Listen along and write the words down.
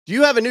Do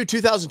you have a new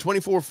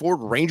 2024 Ford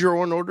Ranger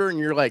on order and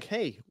you're like,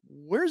 hey,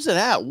 where's it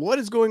at? What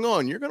is going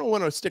on? You're going to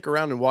want to stick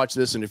around and watch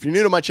this. And if you're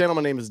new to my channel,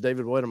 my name is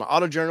David Wood. I'm an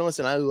auto journalist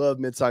and I love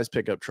midsize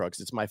pickup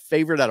trucks. It's my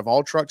favorite out of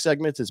all truck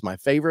segments. It's my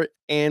favorite.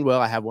 And well,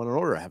 I have one on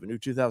order. I have a new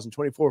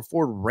 2024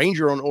 Ford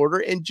Ranger on order.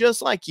 And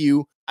just like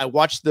you, I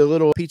watch the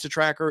little pizza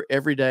tracker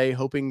every day,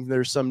 hoping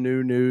there's some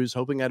new news,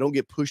 hoping I don't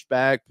get pushed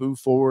back, move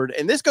forward.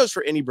 And this goes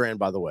for any brand,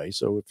 by the way.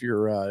 So if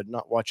you're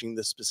not watching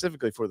this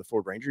specifically for the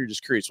Ford Ranger, you're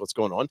just curious what's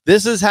going on.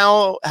 This is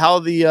how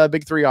the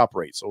big three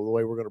operates. So the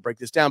way we're going to break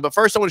this down. But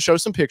first, I want to show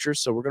some pictures.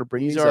 So we're going to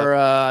bring these are,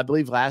 I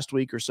believe, last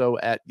week or so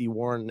at the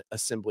Warren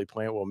Assembly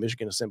Plant, well,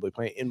 Michigan Assembly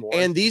Plant in Warren.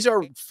 And these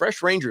are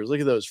fresh Rangers.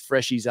 Look at those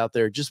freshies out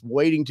there, just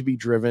waiting to be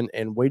driven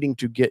and waiting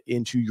to get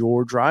into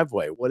your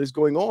driveway. What is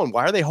going on?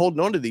 Why are they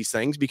holding on to these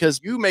things? Because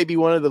you may be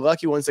one of the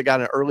lucky ones that got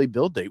an early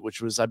build date,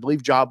 which was, I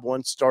believe, job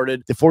one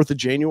started the 4th of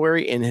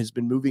January and has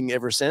been moving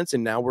ever since.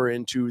 And now we're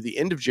into the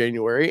end of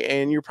January.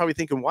 And you're probably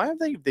thinking, why have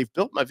they've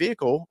built my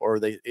vehicle, or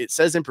it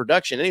says in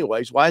production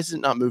anyways, why is it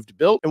not moved to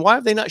build? And why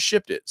have they not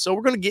shipped it? So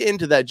we're going to get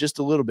into that just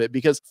a little bit,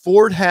 because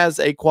Ford has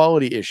a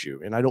quality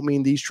issue. And I don't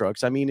mean these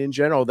trucks. I mean, in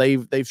general,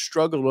 they've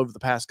struggled over the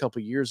past couple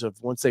of years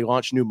of, once they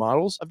launch new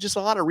models, of just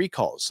a lot of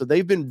recalls. So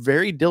they've been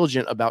very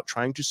diligent about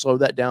trying to slow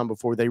that down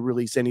before they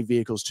release any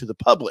vehicles to the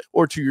public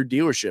or to your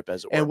dealership,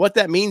 as it were. And what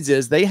that means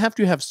is they have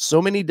to have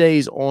so many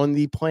days on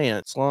the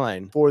plant's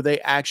line before they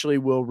actually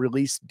will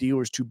release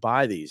dealers to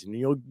buy these. And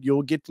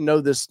you'll get to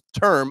know this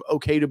term,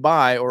 okay to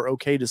buy or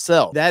okay to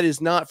sell. That is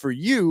not for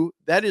you.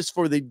 That is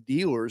for the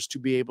dealers to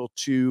be able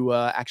to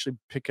actually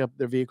pick up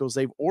their vehicles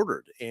they've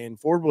ordered. And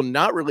Ford will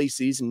not release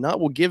these and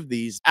will give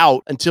these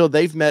out until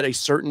they've met a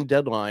certain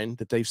deadline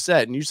that they've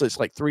set. And usually it's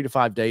like 3 to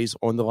 5 days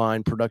on the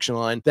line, production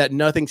line, that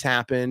nothing's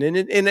happened.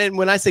 And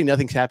when I say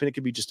nothing's happened, it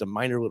could be just a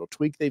minor little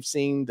tweak they've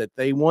seen, that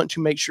they want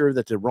to make sure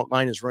that the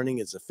line is running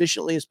as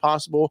efficiently as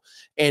possible.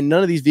 And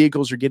none of these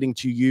vehicles are getting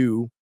to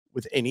you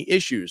with any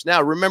issues.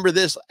 Now, remember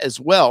this as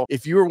well.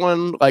 If you're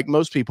one, like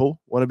most people,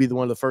 want to be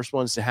one of the first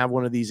ones to have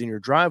one of these in your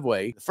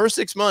driveway, the first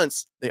 6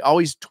 months, they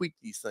always tweak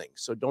these things.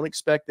 So don't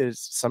expect that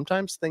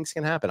sometimes things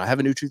can happen. I have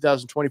a new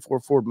 2024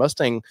 Ford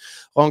Mustang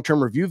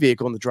long-term review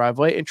vehicle in the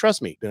driveway. And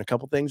trust me, been a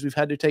couple things we've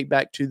had to take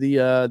back to the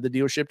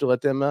dealership to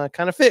let them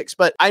kind of fix.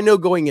 But I know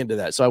going into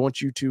that. So I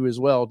want you to as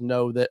well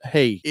know that,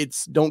 hey,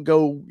 don't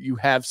go, you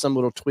have some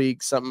little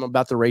tweak, something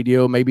about the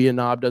radio, maybe a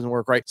knob doesn't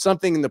work right,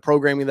 something in the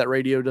programming of that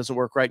radio doesn't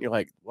work right. And you're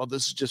like, well,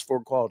 this is just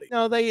Ford quality.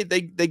 No, they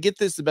get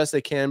this the best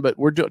they can, but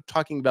we're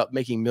talking about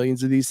making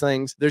millions of these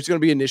things. There's going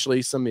to be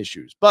initially some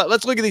issues, but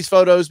let's look at these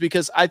photos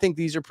because I think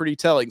these are pretty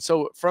telling.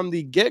 So from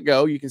the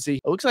get-go, you can see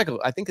it looks like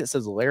I think it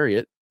says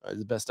Lariat.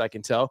 The best I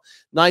can tell.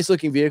 Nice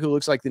looking vehicle.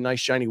 Looks like the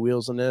nice shiny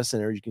wheels on this.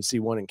 And there you can see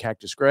one in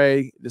cactus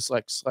gray. This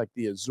looks like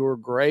the azure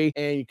gray.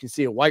 And you can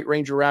see a white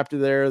Ranger Raptor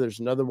there. There's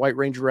another white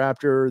Ranger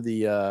Raptor,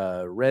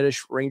 the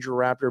reddish Ranger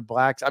Raptor,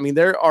 blacks. I mean,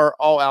 there are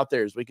all out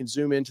there. As we can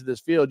zoom into this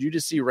field, you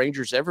just see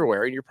Rangers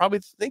everywhere. And you're probably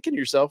thinking to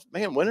yourself,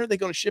 man, when are they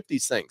going to ship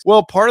these things?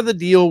 Well, part of the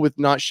deal with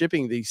not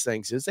shipping these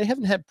things is they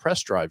haven't had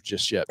press drive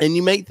just yet. And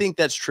you may think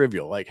that's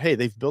trivial. Like, hey,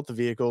 they've built the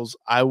vehicles.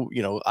 I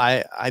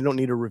don't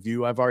need a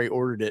review. I've already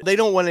ordered it. They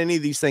don't want any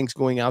of these things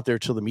going out there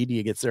till the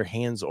media gets their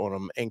hands on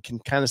them and can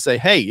kind of say,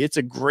 hey, it's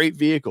a great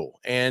vehicle.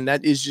 And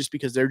that is just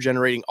because they're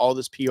generating all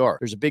this PR.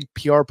 There's a big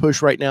PR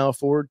push right now,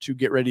 Ford, to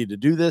get ready to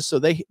do this. So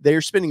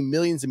they're spending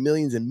millions and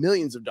millions and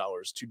millions of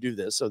dollars to do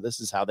this. So this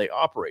is how they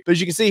operate. But as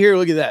you can see here,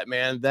 look at that,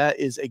 man. That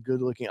is a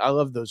good looking. I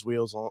love those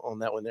wheels on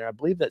that one there. I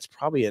believe that's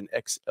probably an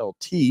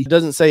XLT. It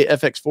doesn't say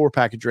FX4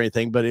 package or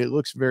anything, but it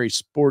looks very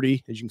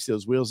sporty. As you can see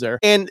those wheels there.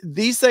 And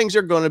these things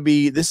are going to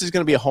be, this is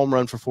going to be a home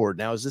run for Ford.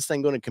 Now, is this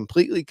thing going to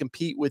completely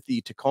compete with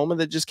the Tacoma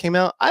that just came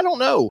out? I don't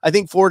know. I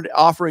think Ford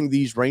offering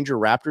these Ranger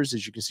Raptors,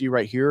 as you can see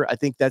right here, I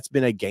think that's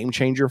been a game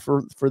changer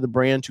for the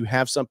brand to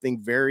have something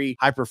very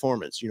high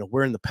performance.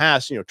 Where in the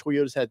past,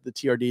 Toyota's had the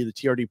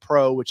TRD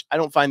Pro, which I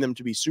don't find them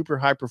to be super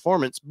high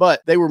performance,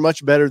 but they were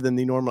much better than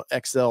the normal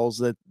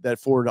XLs that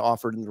Ford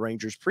offered in the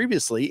Rangers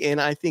previously. And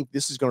I think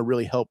this is going to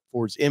really help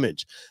Ford's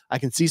image. I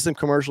can see some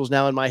commercials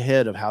now in my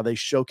head of how they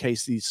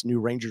showcase these new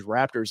Rangers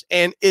Raptors,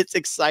 and it's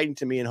exciting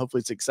to me, and hopefully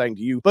it's exciting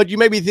to you. But you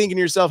may be thinking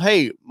to yourself,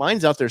 hey,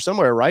 mine's out there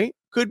somewhere, right?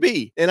 Could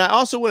be. And I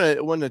also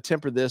want to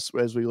temper this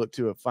as we look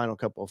to a final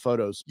couple of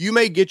photos. You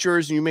may get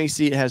yours and you may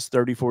see it has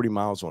 30, 40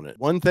 miles on it.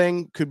 One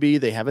thing could be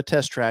they have a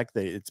test track.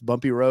 It's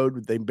bumpy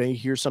road. They may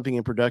hear something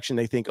in production.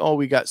 They think, oh,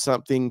 we got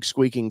something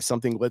squeaking,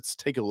 something. Let's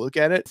take a look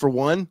at it. For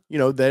one,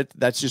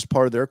 that's just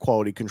part of their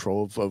quality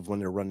control of when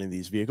they're running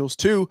these vehicles.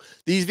 Two,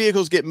 these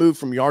vehicles get moved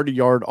from yard to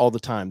yard all the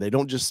time. They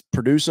don't just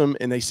produce them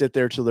and they sit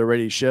there till they're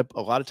ready to ship.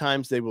 A lot of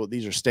times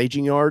these are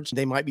staging yards.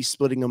 They might be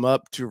splitting them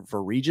up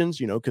for regions,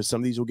 because some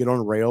of these will get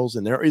on rails.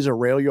 And there is a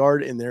rail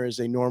yard and there is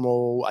a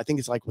normal, I think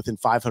it's like within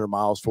 500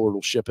 miles Ford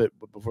will ship it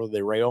before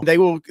they rail. They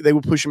will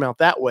push them out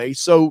that way.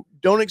 So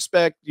don't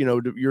expect, you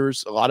know,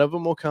 yours, a lot of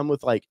them will come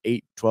with like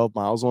 8-12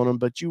 miles on them,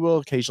 but you will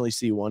occasionally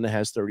see one that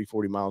has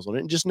 30-40 miles on it.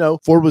 And just know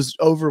Ford was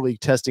overly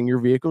testing your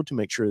vehicle to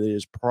make sure that it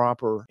is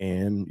proper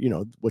and, you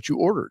know, what you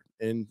ordered.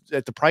 And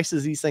at the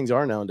prices these things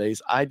are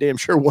nowadays, I damn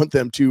sure want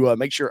them to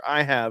make sure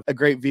I have a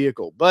great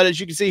vehicle. But as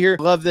you can see here,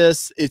 love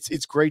this.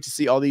 It's great to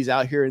see all these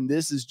out here. And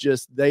this is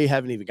just, they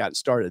haven't even gotten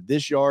started.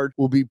 This yard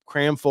will be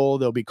cram full.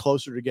 They'll be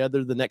closer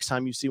together the next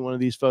time you see one of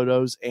these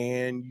photos,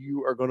 and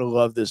you are going to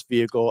love this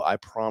vehicle. I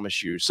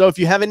promise you. So if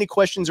you have any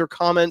questions or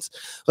comments,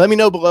 let me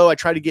know below. I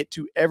try to get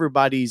to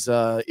everybody's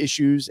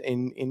issues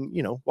and,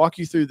 you know, walk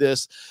you through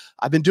this.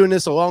 I've been doing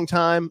this a long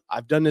time.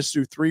 I've done this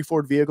through 3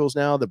 Ford vehicles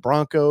now, the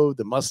Bronco,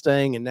 the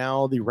Mustang, and now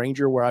the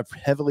Ranger, where I've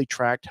heavily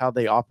tracked how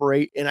they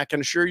operate. And I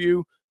can assure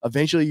you,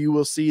 eventually you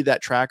will see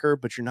that tracker,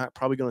 but you're not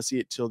probably going to see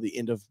it till the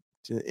end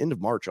of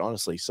March,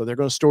 honestly. So they're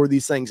going to store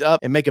these things up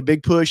and make a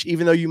big push.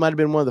 Even though you might have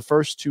been one of the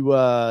first to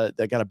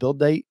that got a build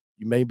date,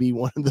 you may be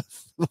one of the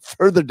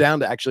further down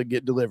to actually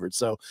get delivered.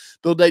 So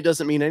build date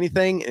doesn't mean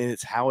anything, and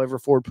it's however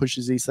Ford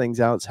pushes these things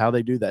out. It's how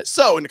they do that.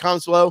 So in the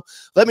comments below,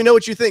 let me know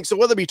what you think. So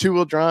whether it be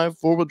 2-wheel drive,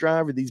 4-wheel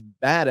drive, or these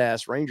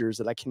badass Rangers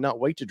that I cannot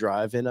wait to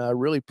drive and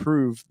really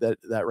prove that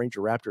that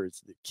Ranger Raptor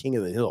is the king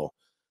of the hill.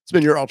 It's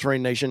been your All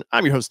Terrain Nation.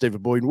 I'm your host,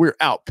 David Boyd, and we're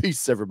out.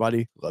 Peace,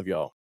 everybody. Love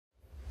y'all.